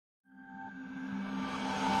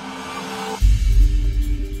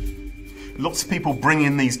Lots of people bring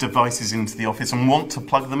in these devices into the office and want to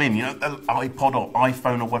plug them in, you know, the iPod or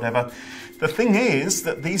iPhone or whatever. The thing is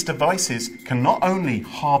that these devices can not only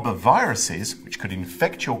harbour viruses, which could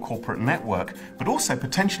infect your corporate network, but also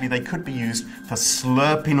potentially they could be used for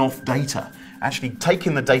slurping off data, actually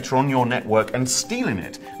taking the data on your network and stealing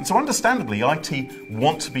it. And so understandably, IT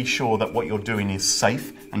want to be sure that what you're doing is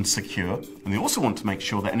safe and secure, and they also want to make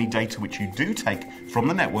sure that any data which you do take from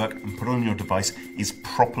the network and put on your device is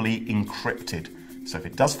properly encrypted. So if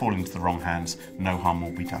it does fall into the wrong hands, no harm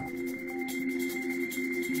will be done.